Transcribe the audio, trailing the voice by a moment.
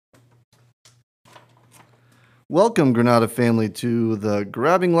Welcome, Granada family, to the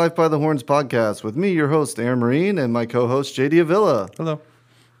Grabbing Life by the Horns podcast with me, your host, Aaron Marine, and my co-host, JD Avilla. Hello.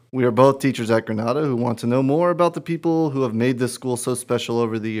 We are both teachers at Granada who want to know more about the people who have made this school so special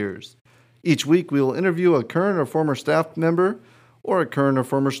over the years. Each week, we will interview a current or former staff member or a current or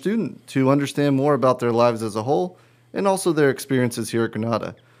former student to understand more about their lives as a whole and also their experiences here at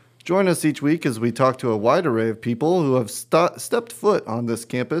Granada. Join us each week as we talk to a wide array of people who have stepped foot on this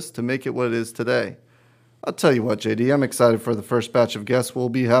campus to make it what it is today. I'll tell you what, JD, I'm excited for the first batch of guests we'll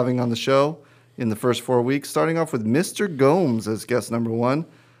be having on the show in the first 4 weeks, starting off with Mr. Gomes as guest number one.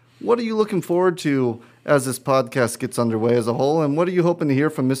 What are you looking forward to as this podcast gets underway as a whole, and what are you hoping to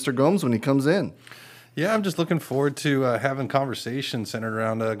hear from Mr. Gomes when he comes in? Yeah, I'm just looking forward to having conversations centered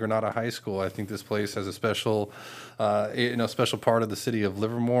around Granada High School. I think this place has a special, special part of the city of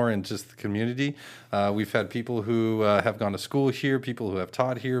Livermore and just the community. We've had people who have gone to school here, people who have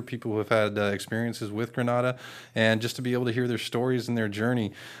taught here, people who have had experiences with Granada, and just to be able to hear their stories and their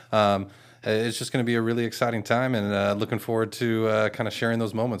journey. It's just going to be a really exciting time, and looking forward to kind of sharing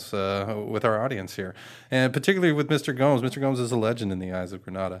those moments with our audience here. And particularly with Mr. Gomes. Mr. Gomes is a legend in the eyes of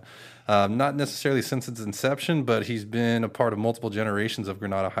Granada. Not necessarily since its inception, but he's been a part of multiple generations of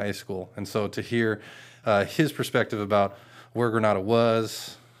Granada High School. And so to hear his perspective about where Granada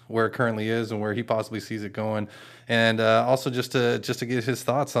was, where it currently is, and where he possibly sees it going, and also just to get his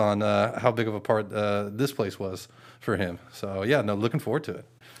thoughts on how big of a part this place was for him. So yeah, no, looking forward to it.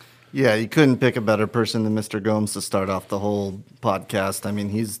 Yeah, you couldn't pick a better person than Mr. Gomes to start off the whole podcast. I mean,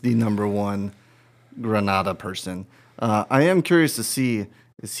 he's the number one Granada person. I am curious to see,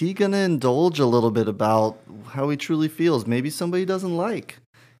 is he going to indulge a little bit about how he truly feels? Maybe somebody he doesn't like.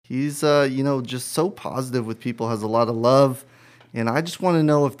 He's, just so positive with people, has a lot of love. And I just want to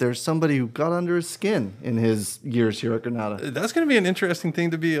know if there's somebody who got under his skin in his years here at Granada. That's going to be an interesting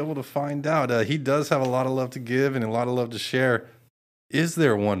thing to be able to find out. He does have a lot of love to give and a lot of love to share. Is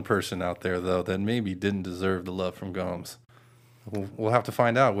there one person out there, though, that maybe didn't deserve the love from Gomes? We'll have to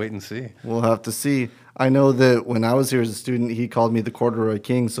find out. Wait and see. We'll have to see. I know that when I was here as a student, he called me the corduroy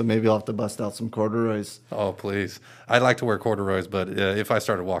king, so maybe I'll have to bust out some corduroys. Oh, please. I'd like to wear corduroys, but if I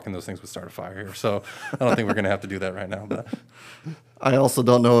started walking, those things would start a fire here. So I don't think we're going to have to do that right now. But I also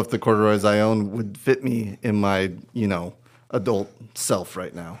don't know if the corduroys I own would fit me in my, adult self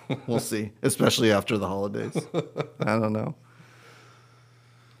right now. We'll see, especially after the holidays. I don't know.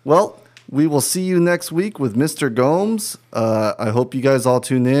 Well, we will see you next week with Mr. Gomes. I hope you guys all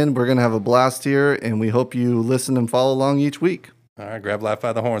tune in. We're going to have a blast here, and we hope you listen and follow along each week. All right, grab life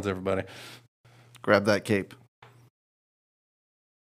by the horns, everybody. Grab that cape.